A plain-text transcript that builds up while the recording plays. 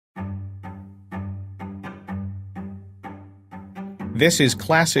This is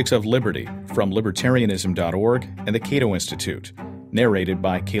Classics of Liberty from Libertarianism.org and the Cato Institute, narrated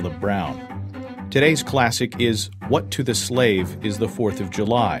by Caleb Brown. Today's classic is What to the Slave is the 4th of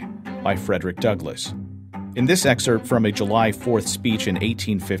July by Frederick Douglass. In this excerpt from a July 4th speech in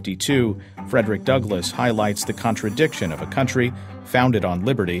 1852, Frederick Douglass highlights the contradiction of a country founded on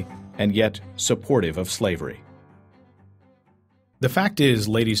liberty and yet supportive of slavery. The fact is,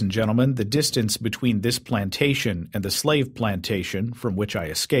 ladies and gentlemen, the distance between this plantation and the slave plantation from which I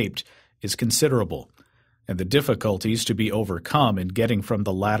escaped is considerable, and the difficulties to be overcome in getting from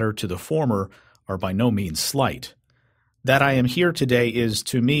the latter to the former are by no means slight. That I am here today is,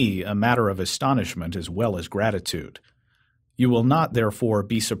 to me, a matter of astonishment as well as gratitude. You will not, therefore,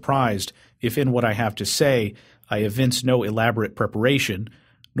 be surprised if in what I have to say I evince no elaborate preparation,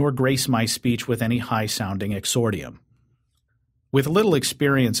 nor grace my speech with any high-sounding exordium. With little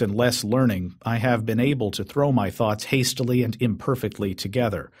experience and less learning, I have been able to throw my thoughts hastily and imperfectly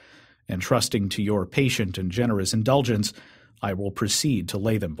together, and trusting to your patient and generous indulgence, I will proceed to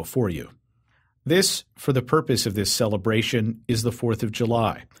lay them before you. This, for the purpose of this celebration, is the 4th of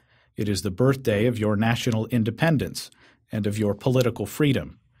July. It is the birthday of your national independence and of your political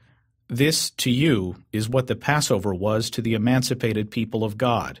freedom. This, to you, is what the Passover was to the emancipated people of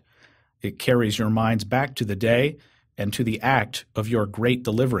God. It carries your minds back to the day and to the act of your great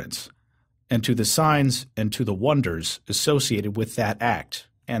deliverance, and to the signs and to the wonders associated with that act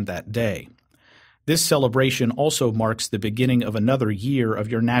and that day. This celebration also marks the beginning of another year of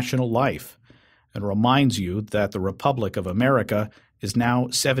your national life, and reminds you that the Republic of America is now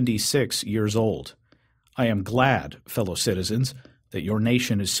 76 years old. I am glad, fellow citizens, that your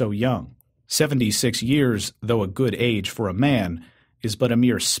nation is so young. 76 years, though a good age for a man, is but a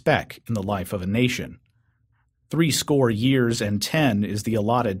mere speck in the life of a nation. 70 years and 10 is the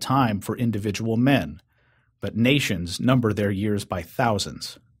allotted time for individual men, but nations number their years by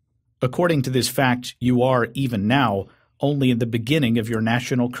thousands. According to this fact, you are, even now, only in the beginning of your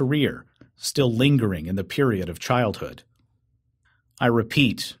national career, still lingering in the period of childhood. I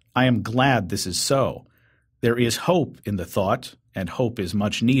repeat, I am glad this is so. There is hope in the thought, and hope is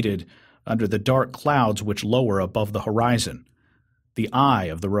much needed, under the dark clouds which lower above the horizon. The eye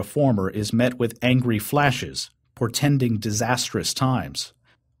of the reformer is met with angry flashes, portending disastrous times.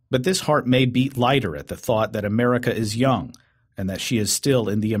 But this heart may beat lighter at the thought that America is young, and that she is still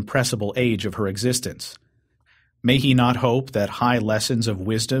in the impressible age of her existence. May he not hope that high lessons of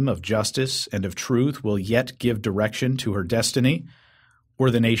wisdom, of justice, and of truth will yet give direction to her destiny?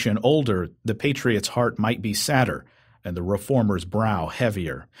 Were the nation older, the patriot's heart might be sadder, and the reformer's brow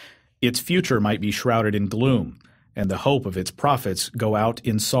heavier. Its future might be shrouded in gloom, and the hope of its prophets go out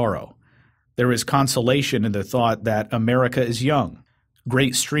in sorrow. There is consolation in the thought that America is young.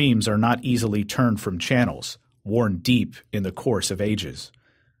 Great streams are not easily turned from channels, worn deep in the course of ages.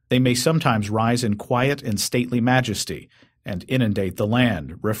 They may sometimes rise in quiet and stately majesty, and inundate the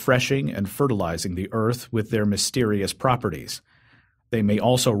land, refreshing and fertilizing the earth with their mysterious properties. They may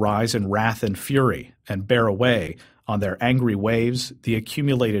also rise in wrath and fury, and bear away, on their angry waves, the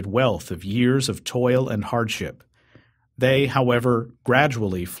accumulated wealth of years of toil and hardship. They, however,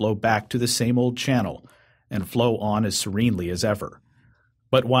 gradually flow back to the same old channel, and flow on as serenely as ever.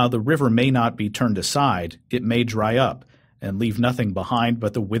 But while the river may not be turned aside, it may dry up, and leave nothing behind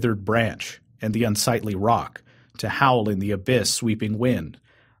but the withered branch, and the unsightly rock, to howl in the abyss-sweeping wind,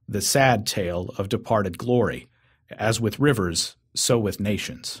 the sad tale of departed glory. As with rivers, so with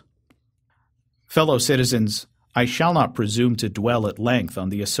nations. Fellow citizens, I shall not presume to dwell at length on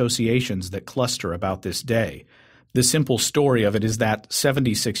the associations that cluster about this day. The simple story of it is that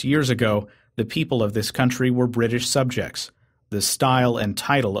 76 years ago, the people of this country were British subjects. The style and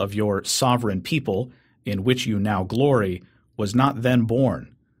title of your sovereign people, in which you now glory, was not then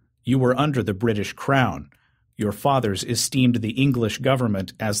born. You were under the British crown. Your fathers esteemed the English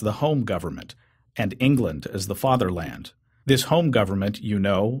government as the home government, and England as the fatherland. This home government, you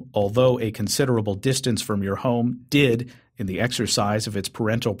know, although a considerable distance from your home, did, in the exercise of its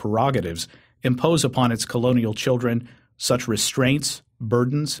parental prerogatives, impose upon its colonial children such restraints,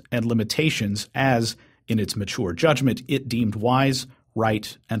 burdens, and limitations as, in its mature judgment, it deemed wise,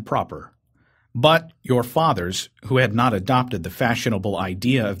 right, and proper. But your fathers, who had not adopted the fashionable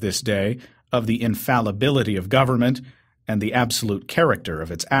idea of this day, of the infallibility of government, and the absolute character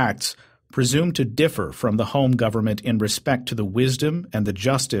of its acts, presumed to differ from the home government in respect to the wisdom and the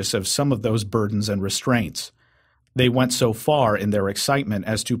justice of some of those burdens and restraints. They went so far in their excitement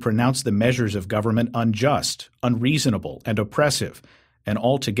as to pronounce the measures of government unjust, unreasonable, and oppressive, and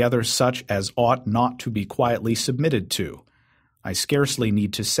altogether such as ought not to be quietly submitted to. I scarcely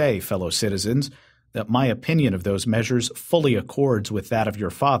need to say, fellow citizens, that my opinion of those measures fully accords with that of your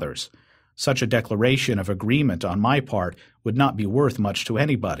fathers. Such a declaration of agreement on my part would not be worth much to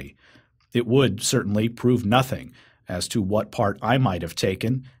anybody. It would certainly prove nothing as to what part I might have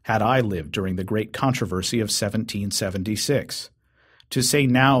taken had I lived during the great controversy of 1776. To say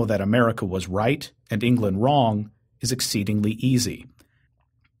now that America was right and England wrong is exceedingly easy.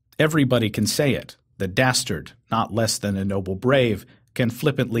 Everybody can say it. The dastard, not less than a noble brave, can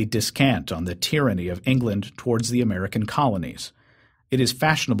flippantly descant on the tyranny of England towards the American colonies. It is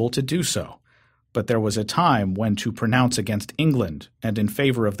fashionable to do so, but there was a time when to pronounce against England and in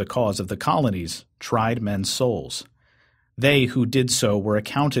favor of the cause of the colonies tried men's souls. They who did so were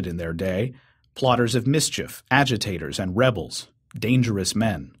accounted in their day plotters of mischief, agitators, and rebels, dangerous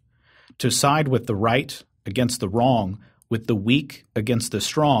men. To side with the right against the wrong, with the weak against the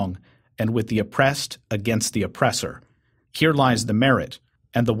strong, and with the oppressed against the oppressor. Here lies the merit,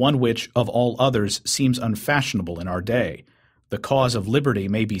 and the one which, of all others, seems unfashionable in our day. The cause of liberty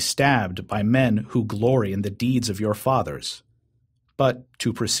may be stabbed by men who glory in the deeds of your fathers. But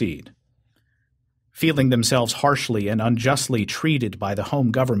to proceed. Feeling themselves harshly and unjustly treated by the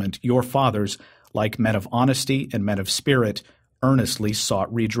home government, your fathers, like men of honesty and men of spirit, earnestly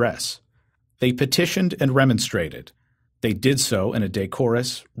sought redress. They petitioned and remonstrated. They did so in a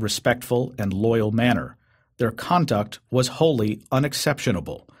decorous, respectful, and loyal manner. Their conduct was wholly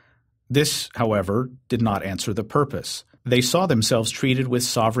unexceptionable. This, however, did not answer the purpose. They saw themselves treated with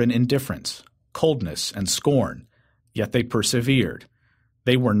sovereign indifference, coldness, and scorn, yet they persevered.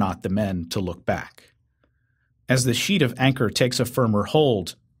 They were not the men to look back. As the sheet of anchor takes a firmer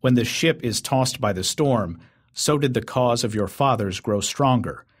hold when the ship is tossed by the storm, so did the cause of your fathers grow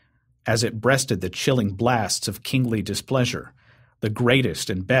stronger. As it breasted the chilling blasts of kingly displeasure, the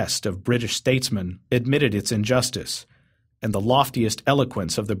greatest and best of British statesmen admitted its injustice, and the loftiest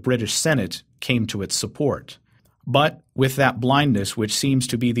eloquence of the British Senate came to its support. But with that blindness which seems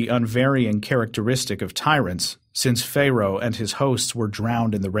to be the unvarying characteristic of tyrants, since Pharaoh and his hosts were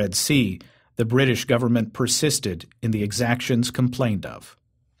drowned in the Red Sea, the British government persisted in the exactions complained of.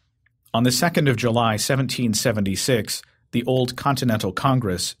 On the 2nd of July, 1776, the old Continental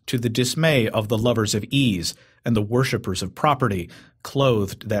Congress, to the dismay of the lovers of ease and the worshippers of property,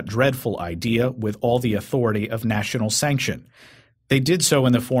 clothed that dreadful idea with all the authority of national sanction. They did so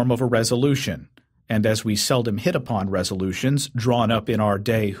in the form of a resolution, and as we seldom hit upon resolutions drawn up in our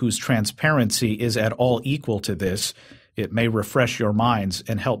day whose transparency is at all equal to this, it may refresh your minds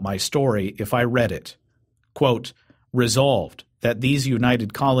and help my story if I read it. Quote, "Resolved, that these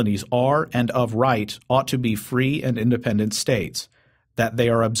united colonies are and of right ought to be free and independent states, that they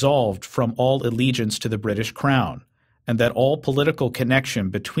are absolved from all allegiance to the British Crown, and that all political connection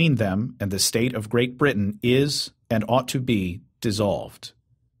between them and the state of Great Britain is and ought to be dissolved."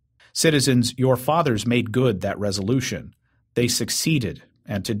 Citizens, your fathers made good that resolution. They succeeded,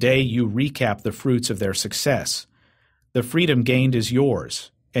 and today you recap the fruits of their success. The freedom gained is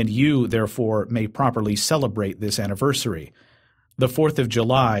yours, and you, therefore, may properly celebrate this anniversary. The 4th of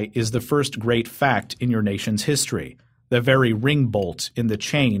July is the first great fact in your nation's history, the very ring-bolt in the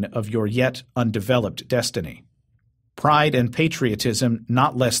chain of your yet undeveloped destiny. Pride and patriotism,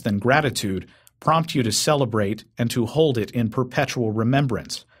 not less than gratitude, prompt you to celebrate and to hold it in perpetual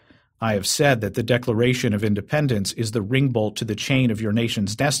remembrance. I have said that the Declaration of Independence is the ring-bolt to the chain of your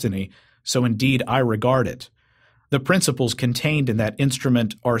nation's destiny, so indeed I regard it. The principles contained in that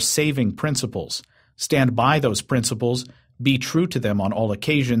instrument are saving principles. Stand by those principles, be true to them on all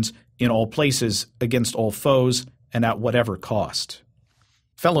occasions, in all places, against all foes, and at whatever cost.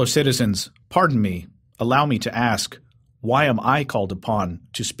 Fellow citizens, pardon me, allow me to ask, why am I called upon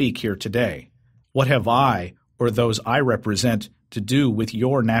to speak here today? What have I, or those I represent, to do with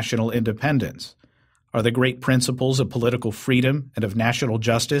your national independence? Are the great principles of political freedom and of national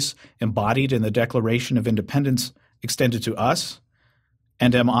justice embodied in the Declaration of Independence extended to us?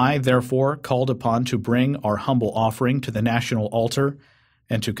 And am I, therefore, called upon to bring our humble offering to the national altar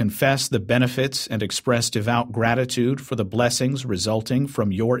and to confess the benefits and express devout gratitude for the blessings resulting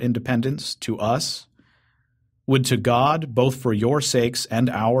from your independence to us? Would to God, both for your sakes and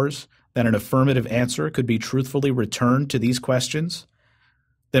ours, that an affirmative answer could be truthfully returned to these questions?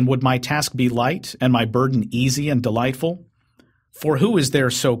 Then would my task be light and my burden easy and delightful? For who is there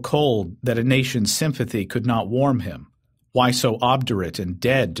so cold that a nation's sympathy could not warm him? Why so obdurate and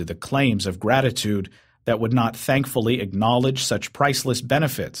dead to the claims of gratitude that would not thankfully acknowledge such priceless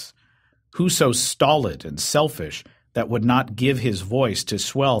benefits? Who so stolid and selfish that would not give his voice to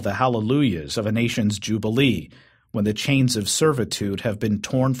swell the hallelujahs of a nation's jubilee when the chains of servitude have been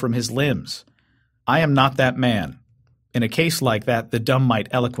torn from his limbs? I am not that man. In a case like that, the dumb might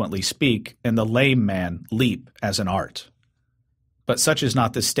eloquently speak, and the lame man leap as an art. But such is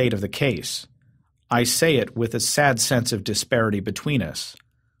not the state of the case. I say it with a sad sense of disparity between us.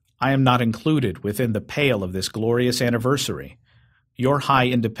 I am not included within the pale of this glorious anniversary. Your high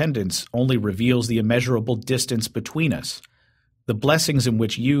independence only reveals the immeasurable distance between us. The blessings in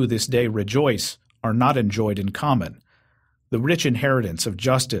which you this day rejoice are not enjoyed in common. The rich inheritance of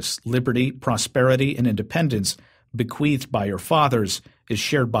justice, liberty, prosperity, and independence bequeathed by your fathers is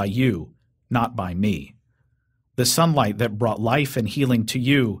shared by you, not by me. The sunlight that brought life and healing to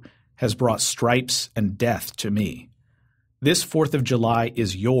you has brought stripes and death to me. This 4th of July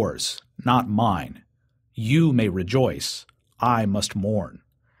is yours, not mine. You may rejoice. I must mourn.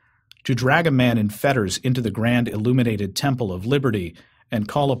 To drag a man in fetters into the grand illuminated temple of liberty and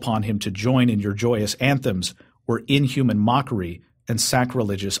call upon him to join in your joyous anthems were inhuman mockery and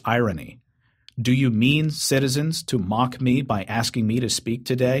sacrilegious irony. Do you mean, citizens, to mock me by asking me to speak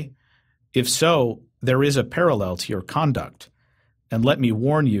today? If so, there is a parallel to your conduct. And let me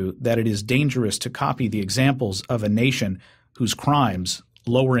warn you that it is dangerous to copy the examples of a nation whose crimes,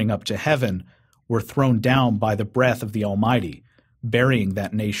 lowering up to heaven, were thrown down by the breath of the Almighty, burying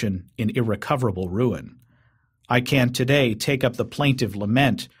that nation in irrecoverable ruin. I can today take up the plaintive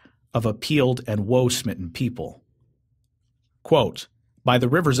lament of a peeled and woe-smitten people. Quote, "By the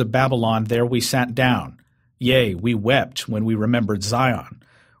rivers of Babylon there we sat down. Yea, we wept when we remembered Zion.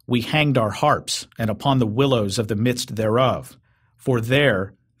 We hanged our harps, and upon the willows of the midst thereof. For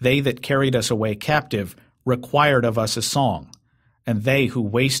there they that carried us away captive required of us a song, and they who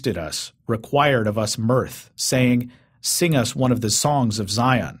wasted us required of us mirth, saying, Sing us one of the songs of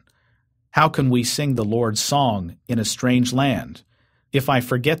Zion. How can we sing the Lord's song in a strange land? If I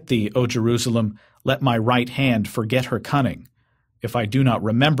forget thee, O Jerusalem, let my right hand forget her cunning. If I do not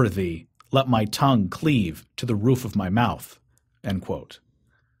remember thee, let my tongue cleave to the roof of my mouth." End quote.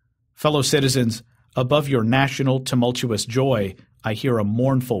 Fellow citizens, above your national tumultuous joy, I hear a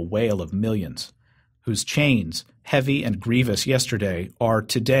mournful wail of millions, whose chains, heavy and grievous yesterday, are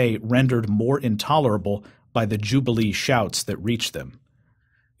today rendered more intolerable by the jubilee shouts that reach them.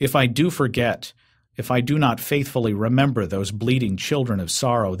 If I do forget, if I do not faithfully remember those bleeding children of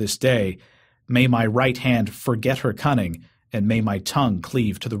sorrow this day, may my right hand forget her cunning, and may my tongue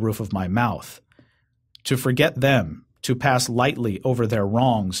cleave to the roof of my mouth. To forget them, to pass lightly over their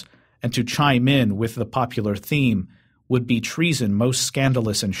wrongs, and to chime in with the popular theme would be treason most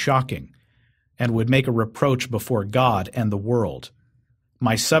scandalous and shocking, and would make a reproach before God and the world.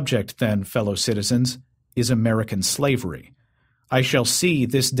 My subject, then, fellow citizens, is American slavery. I shall see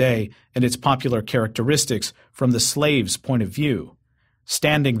this day and its popular characteristics from the slave's point of view.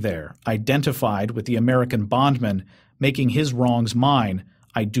 Standing there, identified with the American bondman, making his wrongs mine,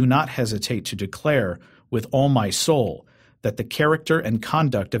 I do not hesitate to declare with all my soul that the character and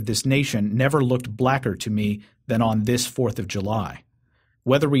conduct of this nation never looked blacker to me than on this 4th of July.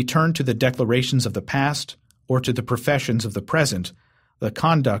 Whether we turn to the declarations of the past or to the professions of the present, the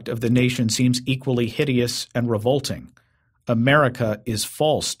conduct of the nation seems equally hideous and revolting. America is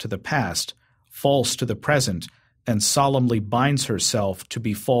false to the past, false to the present, and solemnly binds herself to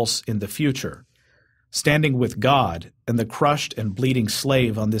be false in the future. Standing with God and the crushed and bleeding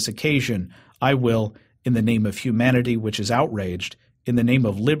slave on this occasion, I will, in the name of humanity which is outraged, in the name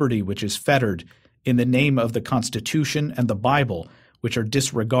of liberty which is fettered, in the name of the Constitution and the Bible, which are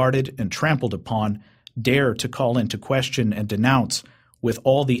disregarded and trampled upon, dare to call into question and denounce, with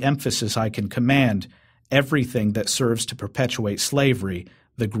all the emphasis I can command, everything that serves to perpetuate slavery,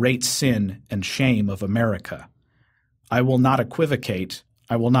 the great sin and shame of America. I will not equivocate,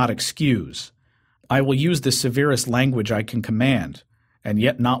 I will not excuse. I will use the severest language I can command, and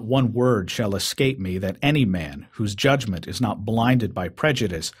yet not one word shall escape me that any man whose judgment is not blinded by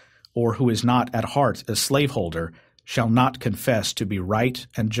prejudice, or who is not at heart a slaveholder, shall not confess to be right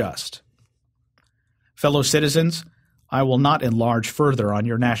and just. Fellow citizens, I will not enlarge further on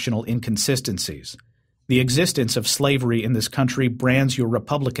your national inconsistencies. The existence of slavery in this country brands your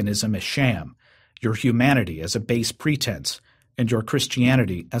republicanism as sham, your humanity as a base pretense, and your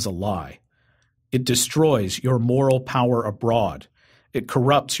Christianity as a lie. It destroys your moral power abroad. It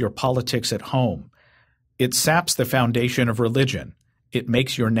corrupts your politics at home. It saps the foundation of religion. It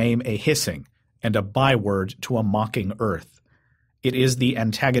makes your name a hissing and a byword to a mocking earth. It is the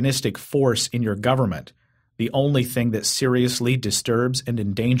antagonistic force in your government, the only thing that seriously disturbs and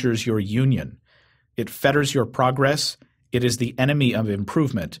endangers your union. It fetters your progress. It is the enemy of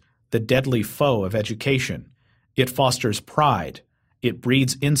improvement, the deadly foe of education. It fosters pride. It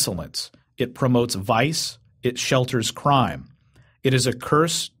breeds insolence. It promotes vice. It shelters crime. It is a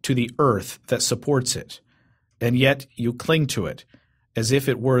curse to the earth that supports it. and yet you cling to it, as if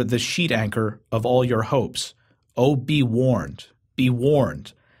it were the sheet anchor of all your hopes. Oh, be warned, be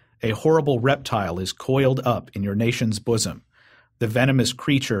warned. A horrible reptile is coiled up in your nation's bosom. The venomous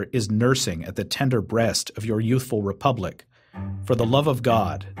creature is nursing at the tender breast of your youthful republic. For the love of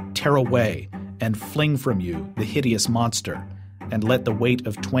God, tear away and fling from you the hideous monster, and let the weight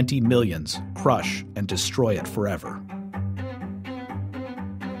of 20 millions crush and destroy it forever.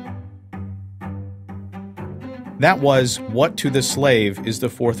 That was What to the Slave is the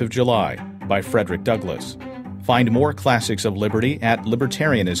 4th of July by Frederick Douglass. Find more classics of liberty at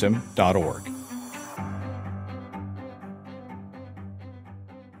Libertarianism.org.